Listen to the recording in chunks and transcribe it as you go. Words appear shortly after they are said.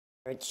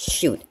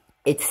Shoot,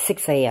 it's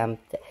 6 a.m.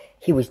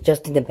 He was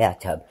just in the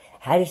bathtub.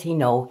 How does he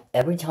know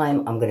every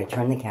time I'm going to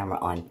turn the camera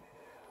on?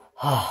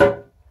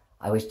 Oh,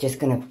 I was just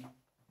going to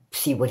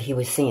see what he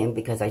was seeing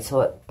because I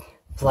saw it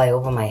fly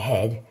over my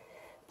head.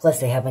 Plus,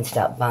 they haven't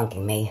stopped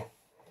bonking me,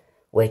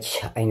 which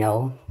I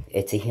know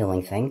it's a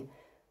healing thing.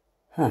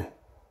 Huh.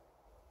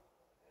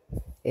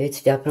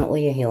 It's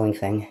definitely a healing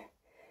thing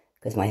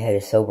because my head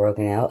is so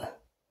broken out.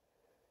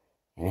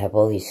 And I have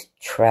all these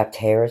trapped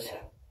hairs.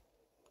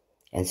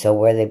 And so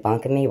where are they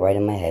bonking me? Right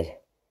in my head.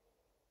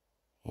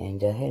 And,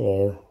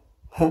 hello.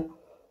 Huh.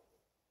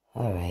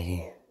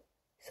 Alrighty.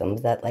 Some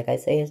of that, like I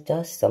say, is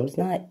dust. Some's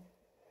not.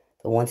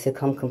 The ones that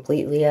come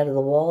completely out of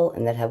the wall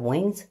and that have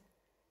wings,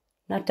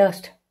 not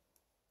dust.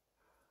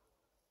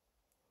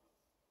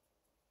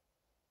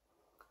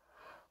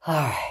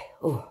 Alright.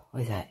 Ooh,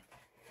 what is that?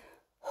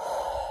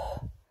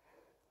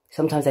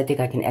 Sometimes I think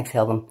I can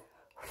exhale them.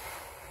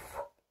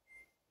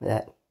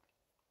 That.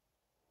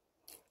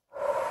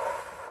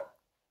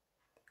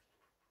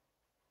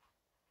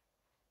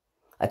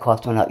 I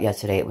coughed one up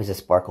yesterday. It was a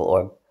sparkle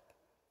orb.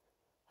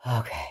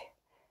 Okay.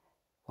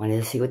 Wanted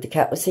to see what the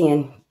cat was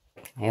seeing.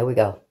 Here we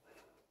go.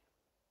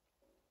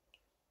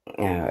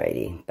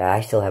 Alrighty. But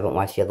I still haven't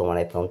watched the other one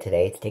I filmed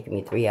today. It's taken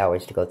me 3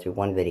 hours to go through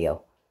one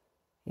video.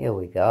 Here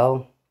we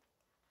go.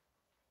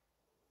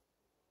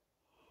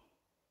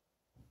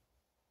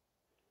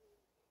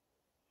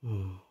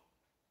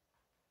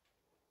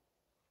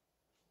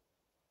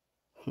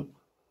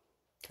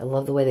 I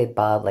love the way they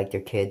bob like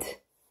they're kids.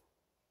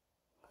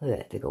 Look at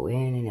that. They go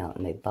in and out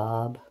and they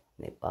bob.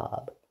 And they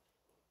bob.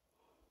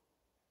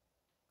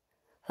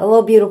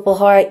 Hello, beautiful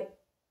heart.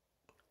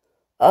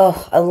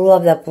 Oh, I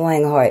love that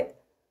flying heart.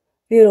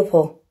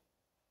 Beautiful.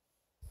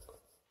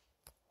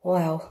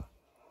 Wow.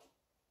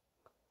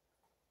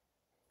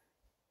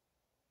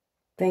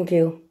 Thank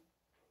you.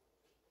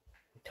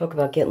 Talk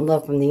about getting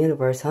love from the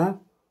universe, huh?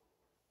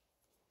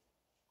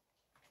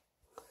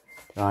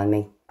 They're on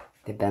me.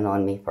 They've been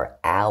on me for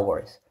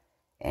hours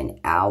and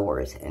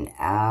hours and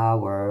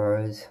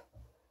hours.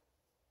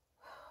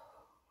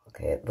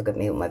 Okay, look at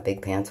me with my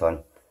big pants on.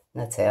 Isn't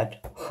that sad?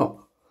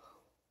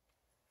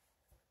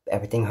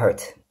 Everything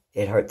hurts.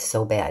 It hurts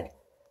so bad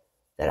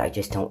that I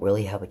just don't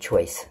really have a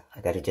choice.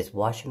 I gotta just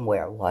wash and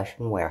wear, wash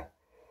and wear.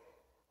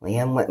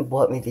 Leanne went and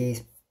bought me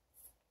these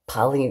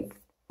poly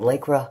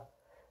lycra.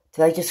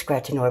 Did I just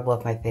scratch an orb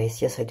off my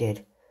face? Yes, I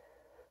did.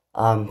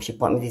 She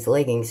bought me these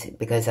leggings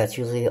because that's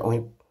usually the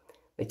only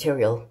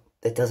material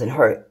that doesn't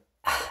hurt.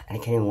 And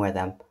I can't even wear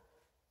them.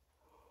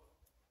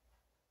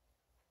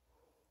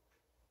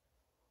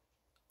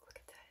 Look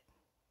at that.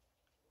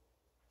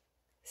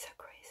 So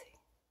crazy.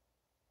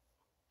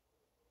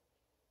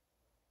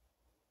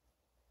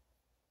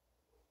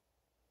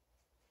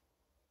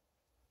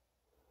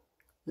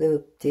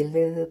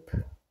 Loop-de-loop.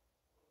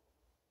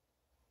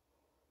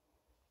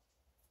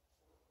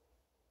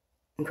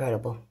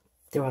 Incredible.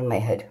 They're on my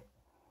head.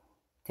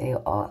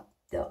 They're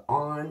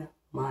on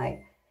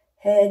my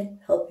head,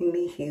 helping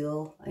me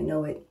heal. I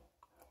know it.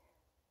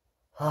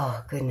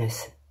 Oh,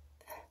 goodness.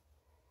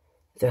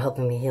 If they're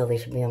helping me heal, they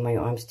should be on my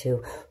arms,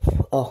 too.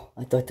 Oh,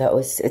 I thought that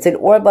was... It's an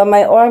orb on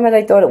my arm, and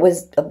I thought it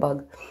was a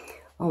bug.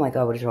 Oh, my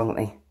God, what is wrong with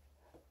me?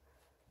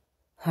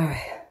 All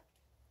right.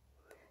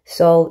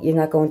 So, you're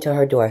not going to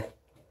her door.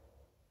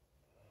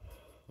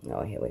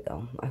 Oh, here we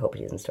go. I hope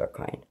he doesn't start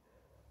crying.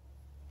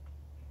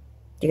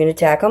 You gonna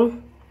attack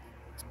him?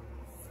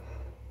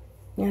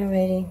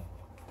 Alrighty.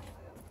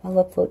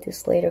 I'll upload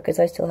this later because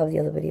I still have the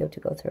other video to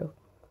go through.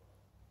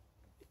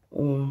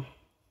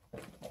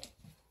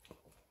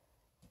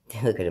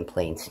 Look at him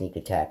playing sneak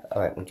attack.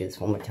 Alright, we'll do this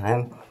one more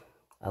time.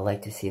 I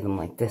like to see them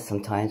like this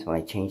sometimes when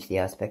I change the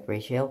aspect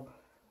ratio.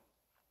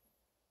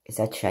 Is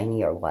that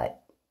shiny or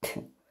what?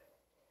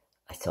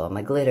 I saw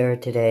my glitter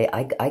today.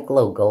 I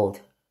glow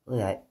gold.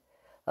 Look at that.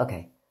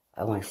 Okay,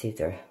 I want to see if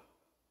they're...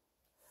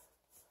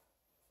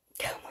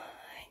 Come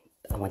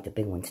on. I want the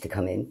big ones to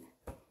come in.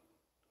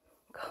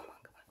 Come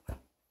on, come on, come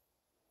on.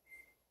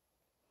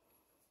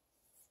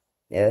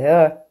 There they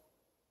are.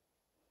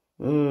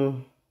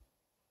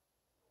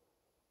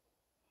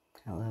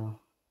 Hello.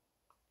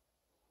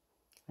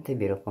 Aren't they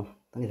beautiful?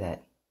 Look at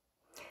that.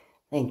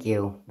 Thank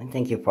you. And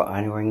thank you for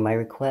honoring my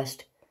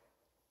request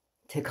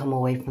to come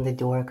away from the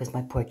door because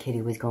my poor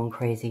kitty was going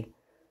crazy.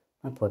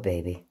 My poor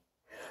baby.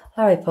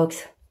 Alright,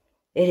 folks.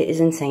 It is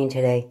insane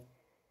today.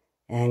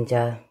 And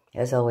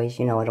as always,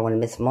 you know, I don't want to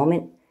miss a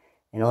moment.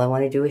 And all I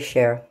want to do is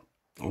share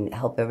and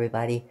help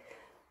everybody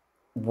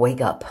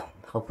wake up.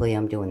 Hopefully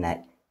I'm doing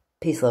that.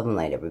 Peace, love, and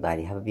light,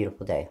 everybody. Have a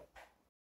beautiful day.